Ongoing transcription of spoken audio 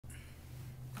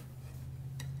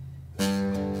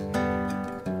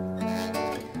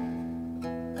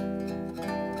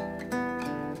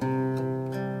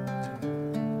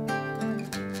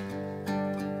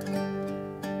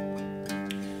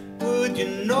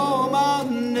you know my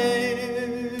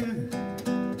name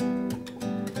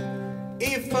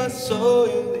if I saw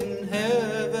you in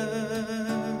heaven?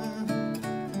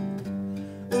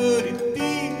 Would it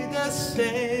be the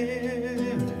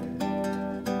same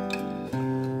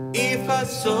if I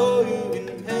saw you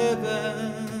in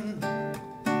heaven?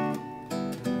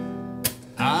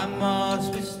 I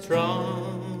must be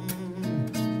strong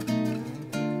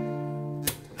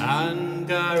and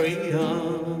carry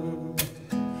on,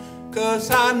 'cause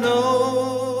I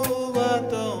know I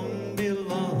don't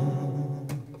belong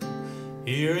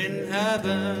here in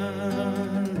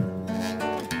heaven.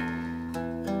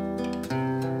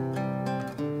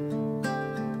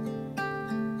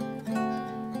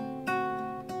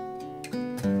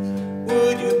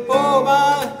 Would you hold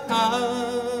my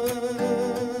hand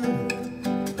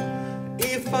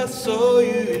if I saw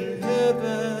you in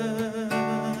heaven?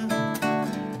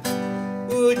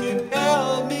 Would you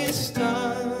help me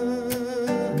stand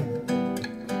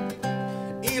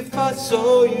if I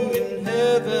saw you in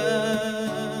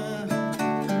heaven?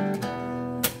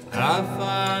 I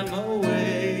find my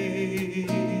way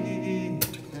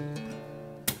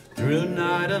through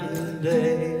night and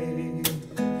day,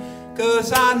 'cause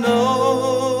I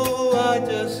know I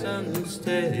just can't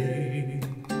stay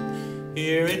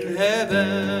here in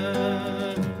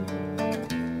heaven.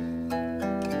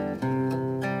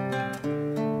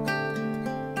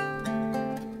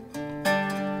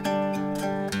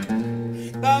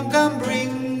 Time can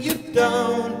bring you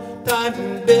down, time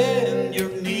can bend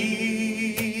your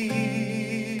knee,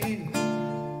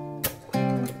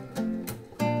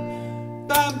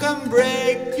 time can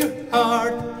break your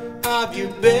heart, have you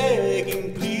begging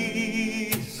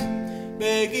please,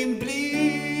 begging please.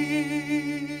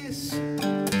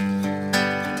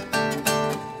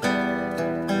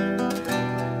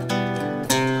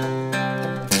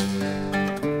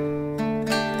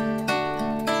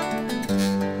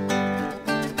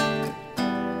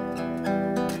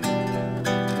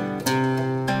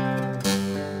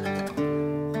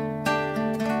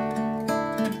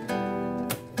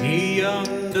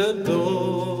 Beyond the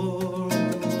door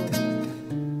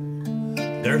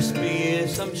there's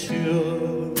peace, I'm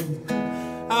sure,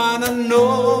 and I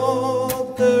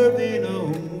know there'll be no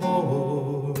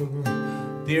more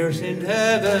tears in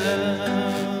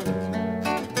heaven.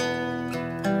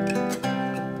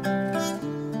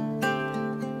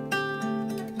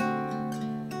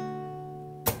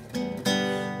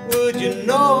 Would you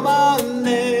know my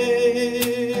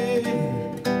name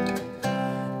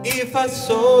if I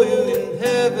saw you in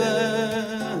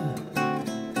heaven?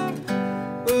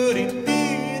 Would it be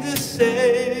the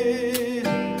same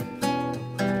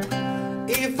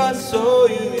if I saw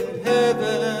you in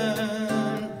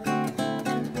heaven?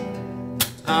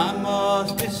 I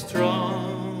must be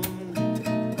strong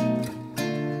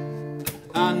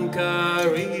and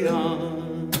carry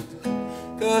on,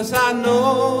 'cause I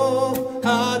know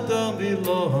I don't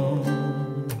belong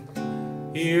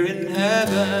here in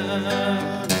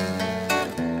heaven.